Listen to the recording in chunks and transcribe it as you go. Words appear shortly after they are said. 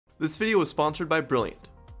This video is sponsored by Brilliant.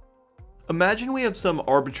 Imagine we have some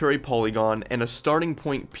arbitrary polygon and a starting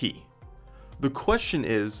point P. The question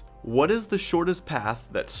is, what is the shortest path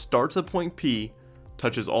that starts at point P,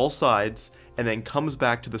 touches all sides, and then comes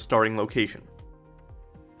back to the starting location?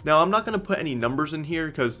 Now, I'm not going to put any numbers in here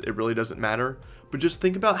because it really doesn't matter, but just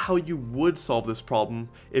think about how you would solve this problem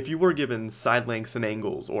if you were given side lengths and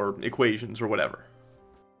angles or equations or whatever.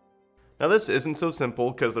 Now, this isn't so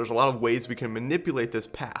simple because there's a lot of ways we can manipulate this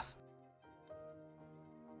path.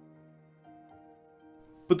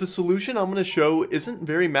 But the solution I'm going to show isn't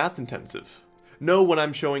very math intensive. No, what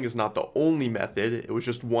I'm showing is not the only method, it was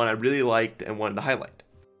just one I really liked and wanted to highlight.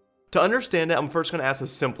 To understand it, I'm first going to ask a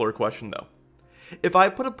simpler question though. If I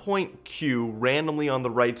put a point Q randomly on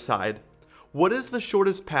the right side, what is the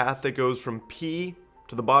shortest path that goes from P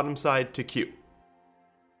to the bottom side to Q?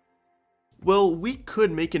 Well, we could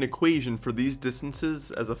make an equation for these distances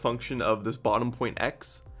as a function of this bottom point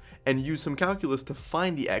x, and use some calculus to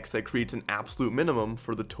find the x that creates an absolute minimum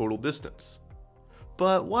for the total distance.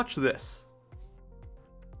 But watch this.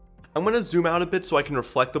 I'm going to zoom out a bit so I can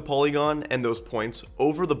reflect the polygon and those points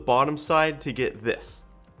over the bottom side to get this.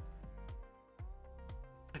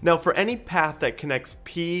 Now for any path that connects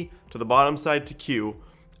P to the bottom side to Q,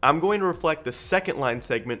 I'm going to reflect the second line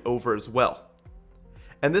segment over as well.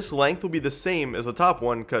 And this length will be the same as the top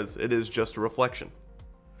one because it is just a reflection.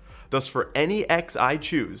 Thus for any x I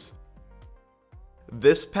choose,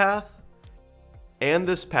 this path and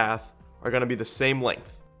this path are going to be the same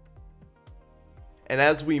length. And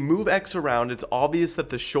as we move x around, it's obvious that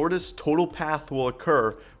the shortest total path will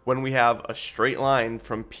occur when we have a straight line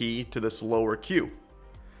from P to this lower Q,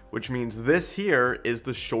 which means this here is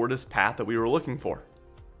the shortest path that we were looking for.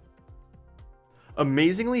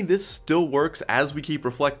 Amazingly, this still works as we keep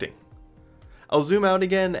reflecting. I'll zoom out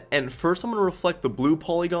again, and first I'm going to reflect the blue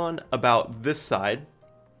polygon about this side,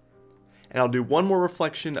 and I'll do one more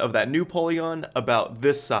reflection of that new polygon about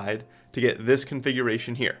this side to get this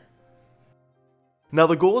configuration here. Now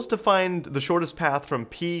the goal is to find the shortest path from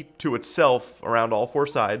P to itself around all four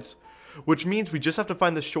sides, which means we just have to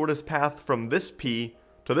find the shortest path from this P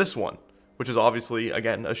to this one, which is obviously,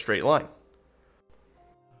 again, a straight line.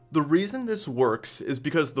 The reason this works is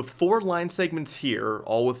because the four line segments here,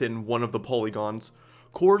 all within one of the polygons,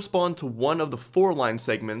 correspond to one of the four line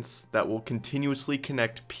segments that will continuously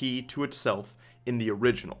connect P to itself in the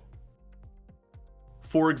original.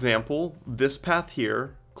 For example, this path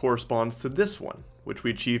here corresponds to this one, which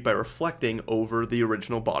we achieved by reflecting over the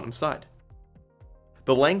original bottom side.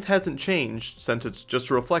 The length hasn't changed since it's just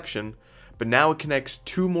a reflection, but now it connects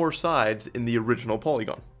two more sides in the original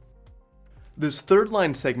polygon. This third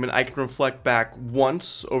line segment I can reflect back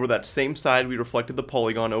once over that same side we reflected the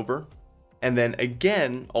polygon over, and then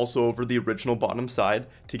again also over the original bottom side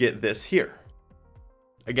to get this here.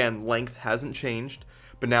 Again, length hasn't changed,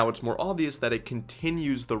 but now it's more obvious that it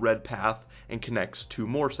continues the red path and connects two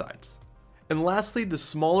more sides. And lastly, the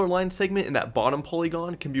smaller line segment in that bottom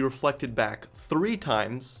polygon can be reflected back 3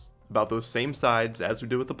 times about those same sides as we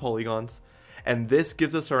did with the polygons, and this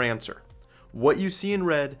gives us our answer. What you see in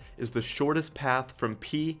red is the shortest path from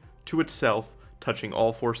P to itself, touching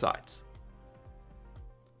all four sides.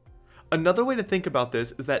 Another way to think about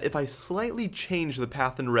this is that if I slightly change the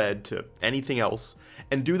path in red to anything else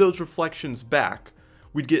and do those reflections back,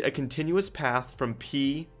 we'd get a continuous path from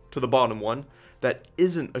P to the bottom one that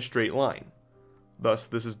isn't a straight line. Thus,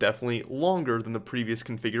 this is definitely longer than the previous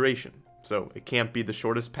configuration, so it can't be the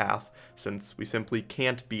shortest path since we simply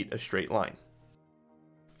can't beat a straight line.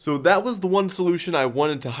 So that was the one solution I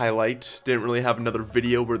wanted to highlight. Didn't really have another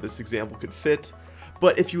video where this example could fit.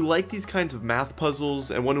 But if you like these kinds of math puzzles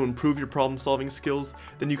and want to improve your problem solving skills,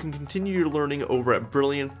 then you can continue your learning over at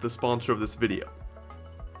Brilliant, the sponsor of this video.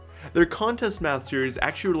 Their contest math series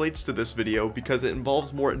actually relates to this video because it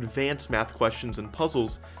involves more advanced math questions and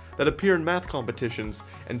puzzles that appear in math competitions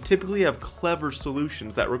and typically have clever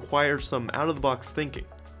solutions that require some out-of-the-box thinking.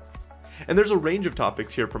 And there's a range of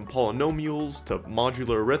topics here from polynomials to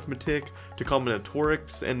modular arithmetic to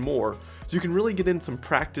combinatorics and more, so you can really get in some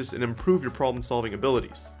practice and improve your problem solving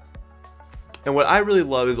abilities. And what I really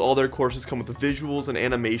love is all their courses come with visuals and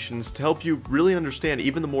animations to help you really understand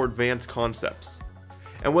even the more advanced concepts.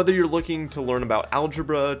 And whether you're looking to learn about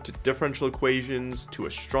algebra, to differential equations, to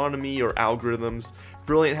astronomy or algorithms,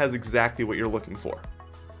 Brilliant has exactly what you're looking for.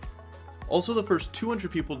 Also, the first 200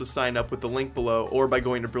 people to sign up with the link below or by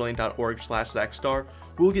going to brilliant.org/ZachStar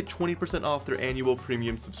will get 20% off their annual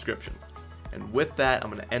premium subscription. And with that, I'm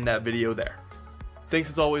going to end that video there. Thanks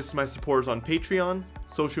as always to my supporters on Patreon.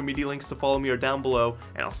 Social media links to follow me are down below,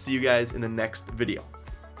 and I'll see you guys in the next video.